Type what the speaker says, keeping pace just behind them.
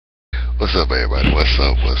What's up, everybody? What's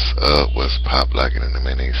up? What's up? What's pop locking in the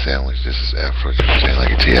mayonnaise sandwich? This is Afro Chain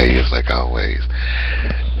like a T.I.S. like always.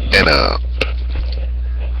 And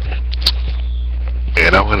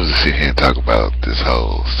and I wanted to sit here and talk about this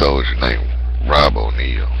whole soldier named Rob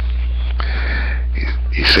O'Neal.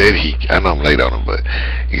 He said I know I'm late on him, but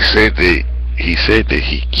he said that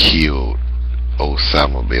he killed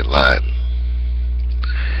Osama bin Laden.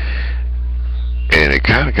 And it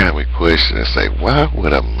kind of got me questioning. It's like, why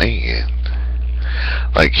would a man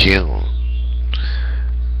like him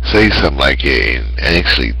say something like it and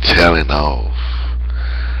actually telling off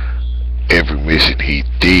every mission he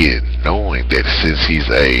did, knowing that since he's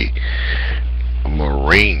a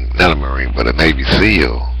Marine, not a Marine, but a Navy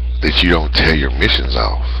SEAL, that you don't tell your missions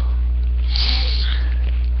off?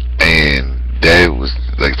 And that was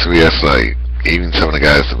like, to me, that's like, even some of the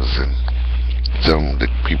guys that was in, some of the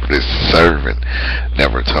people that's serving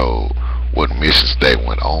never told what missions they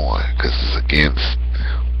went on, because it's against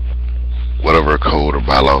whatever code or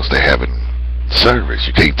bylaws they have in service.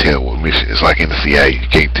 You can't tell what mission. It's like in the CIA, you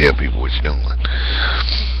can't tell people what you're doing.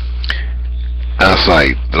 I was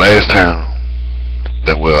like, the last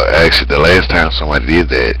time somebody did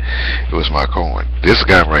that, it was my coin. This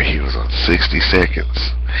guy right here was on 60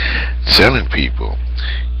 Seconds telling people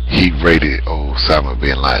he raided Osama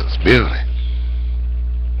bin Laden's building.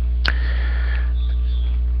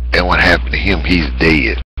 And what happened to him, he's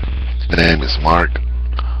dead. His name is Mark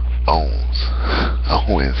Owens.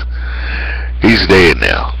 He's dead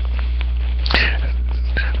now.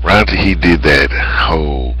 Right after he did that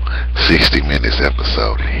whole 60 Minutes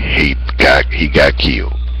episode, he got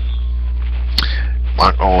killed.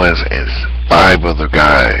 Mark Owens and 5 other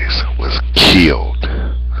guys was killed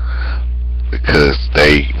because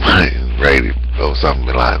they raided Osama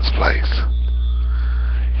bin Laden's place.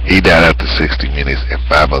 He died after 60 Minutes, and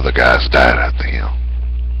 5 other guys died after him.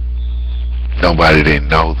 Nobody didn't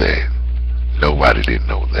know that. Nobody didn't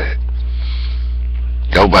know that.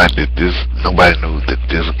 Nobody knew that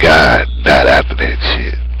this guy died after that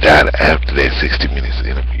shit. Died after that 60 Minutes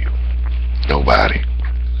interview. Nobody.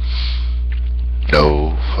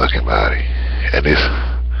 No fucking body. And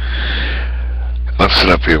I'm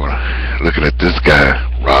sitting up here looking at this guy,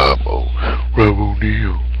 Rob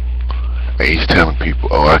O'Neal. And he's telling people,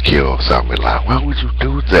 oh, I killed Osama bin Laden. Why would you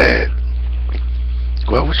do that?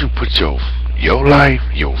 Why would you put your life,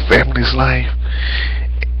 your family's life,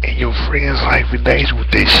 and your friend's life in danger with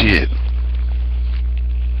that shit?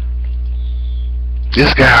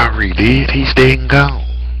 This guy already did. He's dead and gone.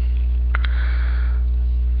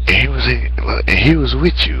 And he was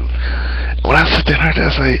with you. When I sit there and heard that, I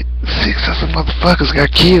was like, 6 other motherfuckers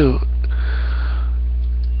got killed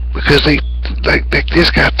because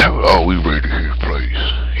this guy told, oh, we raided his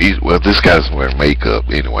place. This guy's wearing makeup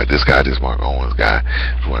anyway. This Mark Owens guy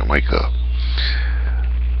is wearing makeup.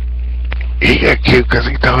 He got killed because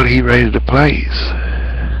he thought he raided the place.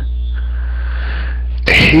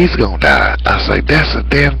 And he's gonna die. I was like, that's a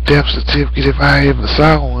damn death certificate if I ever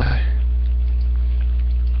saw one.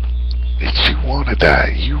 That you wanna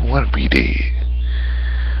die. You wanna be dead.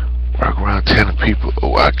 Walk around telling people,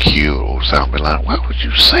 oh, I killed Osama bin Laden. Why would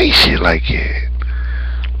you say shit like that?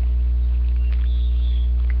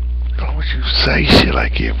 Why would you say shit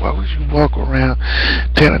like that? Why would you walk around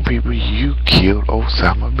telling people you killed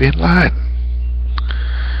Osama bin Laden?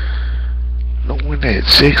 Knowing that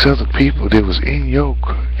 6 other people that was in your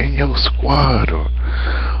squad or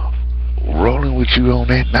rolling with you on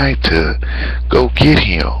that night to go get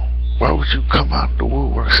him. Why would you come out of the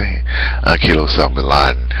woodwork saying, I killed Osama bin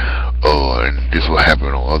Laden, and this is what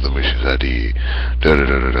happened on other missions I did,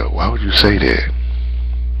 da-da-da-da-da. Why would you say that?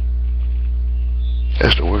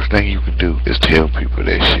 That's the worst thing you can do, is tell people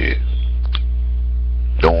that shit.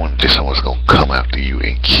 Knowing that someone's gonna come after you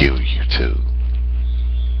and kill you too.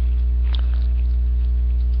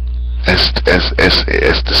 That's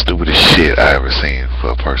the stupidest shit I ever seen for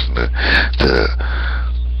a person to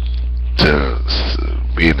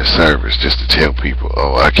be in the service, just to tell people,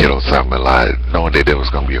 oh, I killed Osama bin Laden, knowing that there was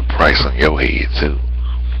gonna be a price on your head too.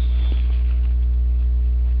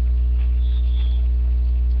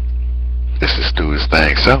 It's the stupidest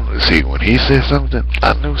thing. See, when he said something,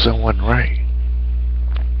 I knew something wasn't right.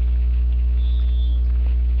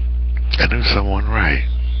 I knew something wasn't right.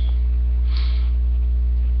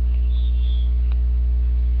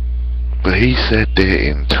 But he sat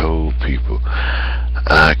there and told people,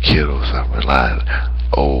 I killed Osama bin Laden.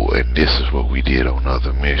 Oh, and this is what we did on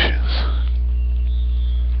other missions.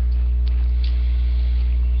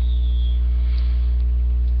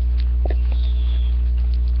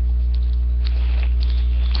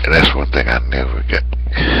 And that's one thing I never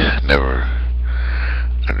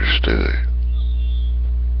understood.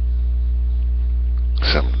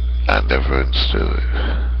 Something I never understood.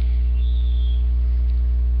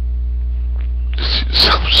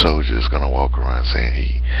 Some soldier is gonna walk around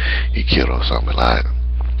saying he killed Osama bin Laden,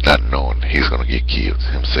 not knowing he's gonna get killed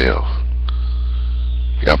himself.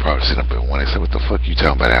 Y'all probably sit up and one and say, "What the fuck you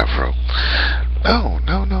talking about, Afro?" No.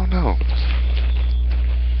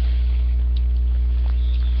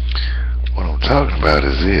 What I'm talking about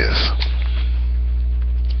is this.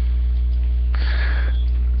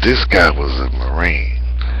 This guy was a Marine,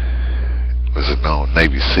 was a known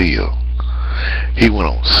Navy SEAL. He went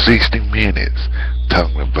on 60 Minutes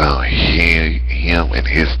talking about him and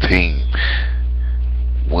his team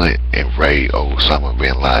went and raided Osama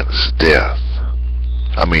bin Laden's death.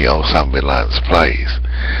 Osama bin Laden's place.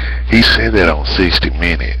 He said that on 60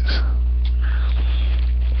 Minutes.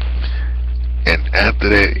 And after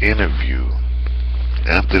that interview,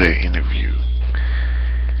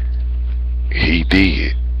 he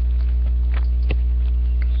did.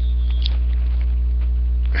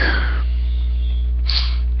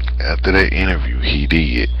 After that interview, he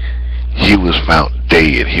did. He was found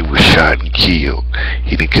dead. He was shot and killed.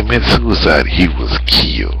 He didn't commit suicide. He was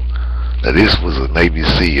killed. Now this was a Navy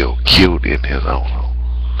SEAL killed in his own home,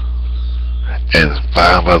 and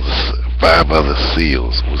five other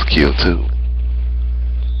SEALs was killed too,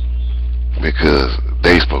 because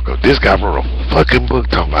they spoke up. This guy wrote a fucking book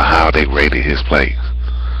talking about how they raided his place,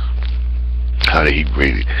 how he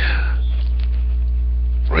raided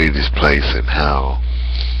his place, and how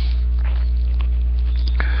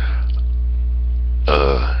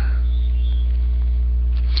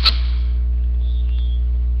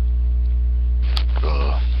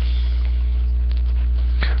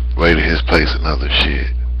raided his place and other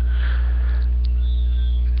shit.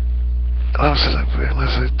 And I was like, man,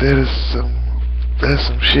 that's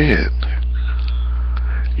some shit.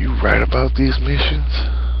 You write about these missions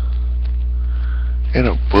in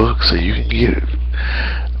a book so you can get it.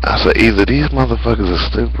 I said, either these motherfuckers are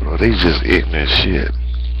stupid or they just ignorant shit.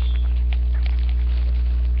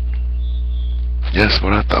 That's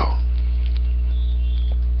what I thought.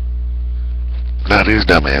 Now this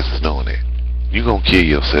dumbass is doing it. You gonna kill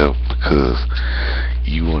yourself because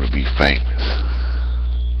you want to be famous.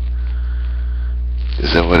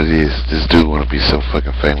 Is that what it is? This dude want to be so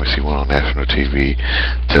fucking famous he went on national TV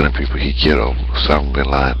telling people he killed Osama bin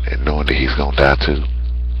Laden and knowing that he's gonna die too.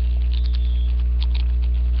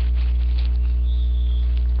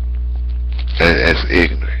 That's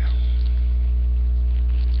ignorant.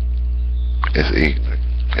 It's ignorant.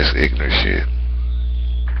 It's ignorant shit.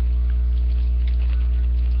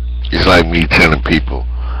 It's like me telling people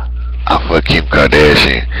I fuck Kim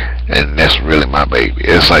Kardashian and that's really my baby.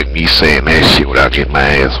 It's like me saying that shit without getting my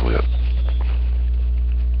ass whipped.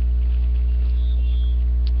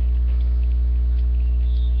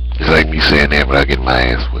 It's like me saying that without getting my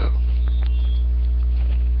ass whipped.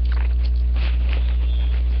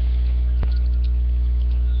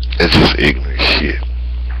 It's just ignorant shit.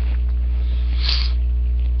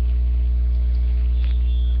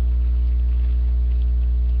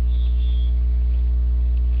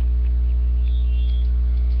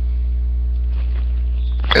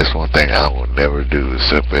 That's one thing I would never do, is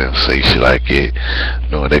sit there and say shit like it,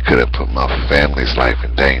 knowing they could have put my family's life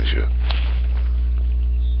in danger.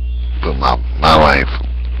 Put my life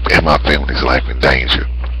and my family's life in danger.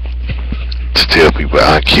 To tell people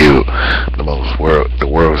I killed the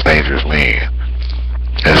world's dangerous man.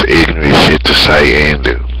 That's ignorant shit to say and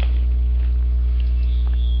do.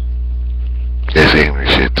 That's ignorant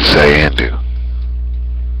shit to say and do.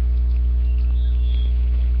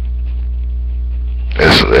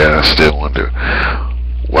 And I still wonder,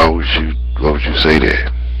 why would you say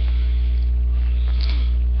that?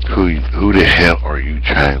 Who the hell are you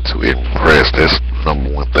trying to impress? That's number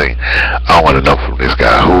one thing I want to know from this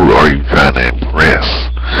guy. Who are you trying to impress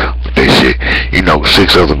with this shit? You know,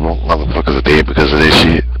 6 other motherfuckers are dead because of this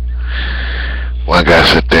shit. One guy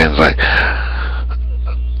sat there and was like,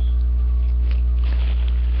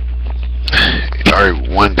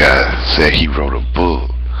 one guy said he wrote a book.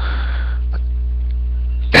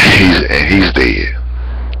 And he's dead.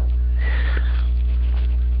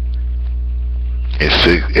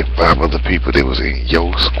 And 5 other people that was in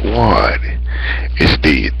your squad is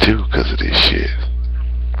dead too because of this shit.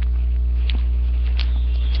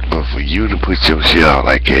 But for you to put your shit out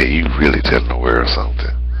like that, you really telling the world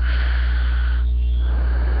something.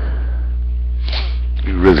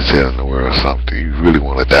 You really telling the world something. You really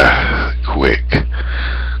want to die quick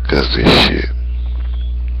because of this shit.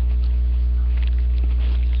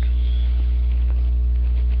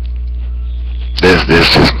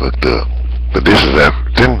 That's just fucked up. But this is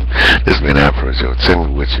after them.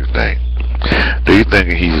 you think. Do you think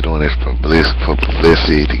he's doing this for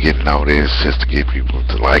publicity, to get noticed, just to get people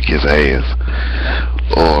to like his ass?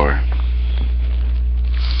 Or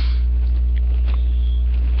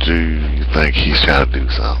do you think he's trying to do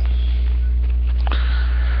something?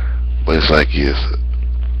 But it's like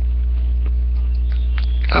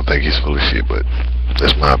I think he's full of shit, but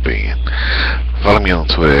that's my opinion. Follow me on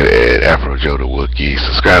Twitter at AfroJoeTheWookie.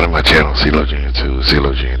 Subscribe to my channel, CeeLo Jr. 2,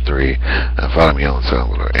 CeeLo Jr. 3. And follow me on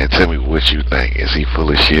Tumblr. And tell me what you think. Is he full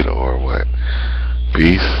of shit or what?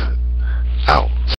 Peace out.